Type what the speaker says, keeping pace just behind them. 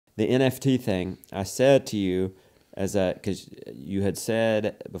the NFT thing, I said to you, because you had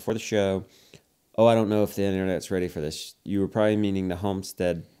said before the show, oh, I don't know if the internet's ready for this. You were probably meaning the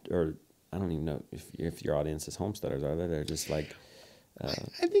homestead, or I don't even know if your audience is homesteaders, are they? They're just like...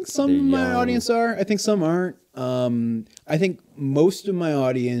 I think some of my audience are. I think some aren't. I think most of my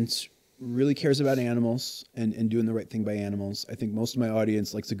audience really cares about animals and doing the right thing by animals. I think most of my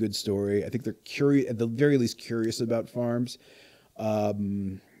audience likes a good story. I think they're curious, at the very least, curious about farms.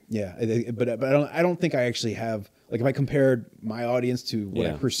 Yeah, but I don't think I actually have, like, if I compared my audience to what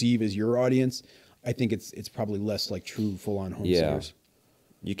I perceive as your audience, I think it's probably less like true full-on homesteaders.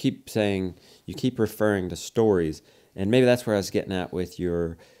 Yeah. You keep referring to stories. And maybe that's where I was getting at with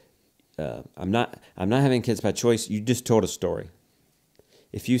your, I'm not having kids by choice. You just told a story.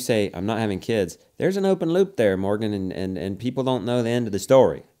 If you say, I'm not having kids, there's an open loop there, Morgan, and people don't know the end of the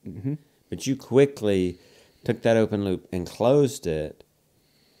story. Mm-hmm. But you quickly took that open loop and closed it.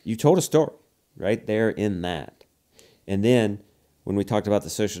 You told a story right there in that. And then when we talked about the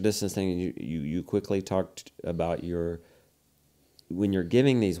social distance thing, you quickly talked about when you're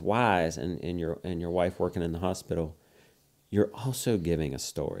giving these whys and your wife working in the hospital, you're also giving a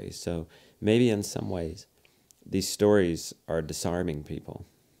story. So maybe in some ways, these stories are disarming people.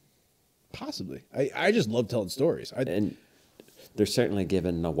 Possibly. I just love telling stories. And they're certainly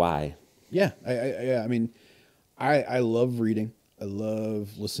given a why. Yeah. I mean, I love reading. I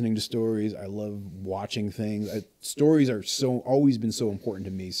love listening to stories. I love watching things. Stories are always been so important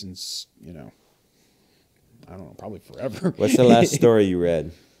to me since, I don't know, probably forever. What's the last story you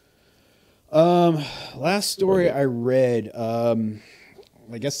read? Last story I read,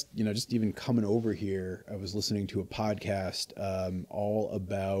 I guess, just even coming over here, I was listening to a podcast all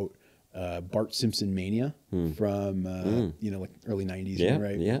about Bart Simpson Mania from, like early 90s,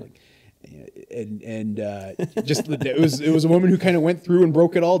 right? Yeah. Like, and just it was a woman who kind of went through and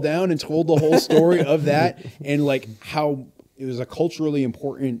broke it all down and told the whole story of that, and like how it was a culturally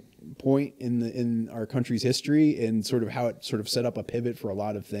important point in our country's history, and sort of how it sort of set up a pivot for a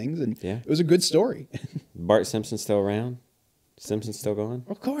lot of things, and it was a good story. Bart Simpson's still around? Simpson's still going?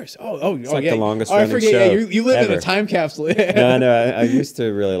 Of course. It's like the longest running show. I forget. You live in a time capsule. No, I used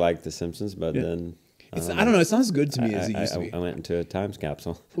to really like The Simpsons, but then I don't know. It's not as good to me as it used to be. I went into a time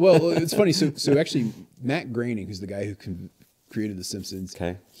capsule. Well, it's funny. So actually, Matt Groening, who's the guy who created The Simpsons,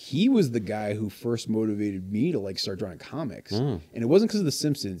 he was the guy who first motivated me to like start drawing comics. And it wasn't because of The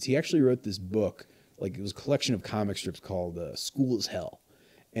Simpsons. He actually wrote this book, like it was a collection of comic strips called School is Hell.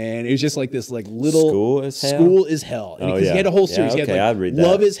 And it was just like this like little School is Hell. And because he had a whole series. He had I'd read that.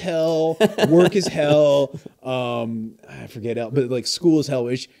 Love is Hell, Work is Hell, I forget, but like School is Hell,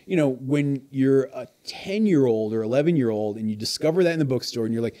 which, when you're a 10-year-old or 11-year-old and you discover that in the bookstore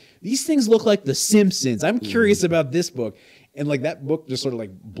and you're like, these things look like The Simpsons. I'm curious about this book. And like that book just sort of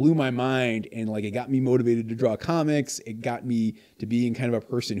like blew my mind, and like it got me motivated to draw comics. It got me to being kind of a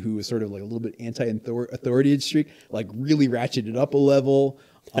person who was sort of like a little bit anti-authority streak, like really ratcheted up a level.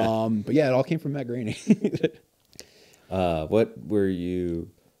 But yeah, it all came from Matt Groening. What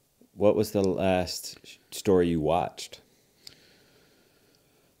was the last story you watched?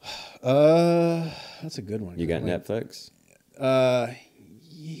 That's a good one. You got Netflix?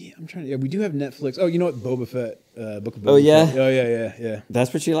 Yeah, I'm trying to. Yeah, we do have Netflix. Oh, you know what? Boba Fett, Book of Boba Fett. Oh yeah. Oh yeah.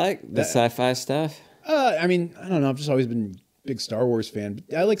 That's what you like? The sci-fi stuff? I mean, I don't know. I've just always been a big Star Wars fan.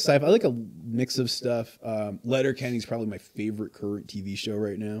 But I like sci-fi. I like a mix of stuff. Letterkenny's probably my favorite current TV show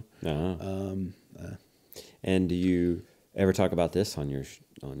right now. And do you ever talk about this on your?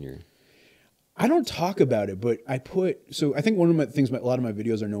 I don't talk about it, but I think one of my things a lot of my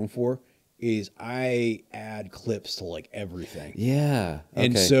videos are known for is I add clips to like everything. Yeah. Okay.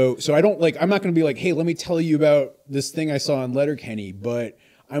 And so I don't I'm not going to be like, hey, let me tell you about this thing I saw on Letterkenny, but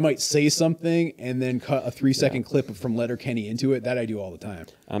I might say something and then cut a 3-second clip from Letterkenny into it. That I do all the time.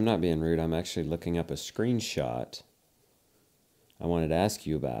 I'm not being rude. I'm actually looking up a screenshot. I wanted to ask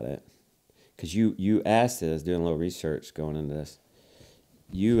you about it because you asked it. I was doing a little research going into this.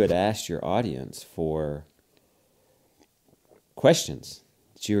 You had asked your audience for questions.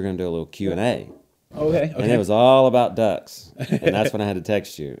 You were going to do a little Q&A. Okay. And it was all about ducks. And that's when I had to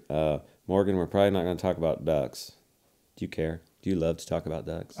text you. Morgan, we're probably not going to talk about ducks. Do you care? Do you love to talk about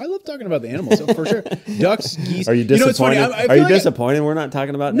ducks? I love talking about the animals, for sure. Ducks, geese. Are you disappointed? Are you disappointed we're not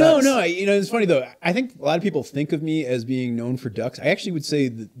talking about ducks? No. It's funny, though. I think a lot of people think of me as being known for ducks. I actually would say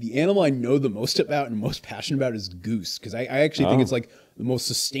the animal I know the most about and most passionate about is goose, because I actually think it's like the most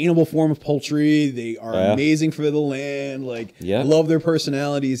sustainable form of poultry. They are amazing for the land. Love their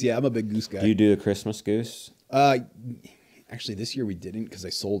personalities. Yeah, I'm a big goose guy. Do you do a Christmas goose? I Actually, this year we didn't because I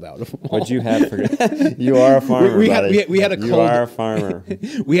sold out of them all. What'd you have for? You are a farmer. We had a you are a farmer.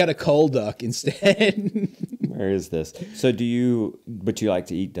 We had a cull duck instead. Where is this? So but you like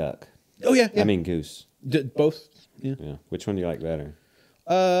to eat duck? Oh yeah. I mean goose. Both. Yeah. Yeah. Which one do you like better?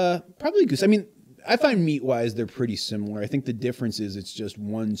 Probably goose. I mean, I find meat wise they're pretty similar. I think the difference is it's just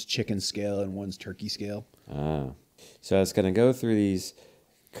one's chicken scale and one's turkey scale. So I was going to go through these.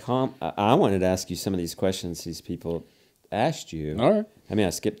 I wanted to ask you some of these questions these people asked you. All right. I mean, I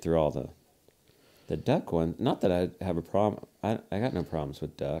skipped through all the duck one. Not that I have a problem. I got no problems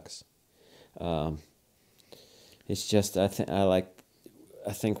with ducks. It's just I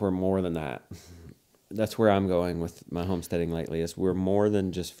think we're more than that. That's where I'm going with my homesteading lately. Is we're more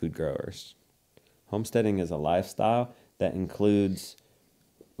than just food growers. Homesteading is a lifestyle that includes.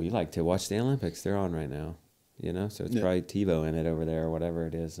 We like to watch the Olympics. They're on right now. So it's probably TiVo in it over there or whatever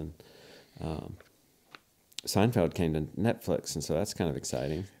it is. And Seinfeld came to Netflix, and so that's kind of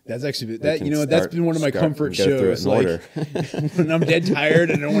exciting. That's actually that's been one of my comfort shows. Like when I'm dead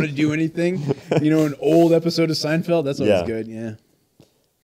tired and I don't want to do anything, an old episode of Seinfeld, that's always good. Yeah.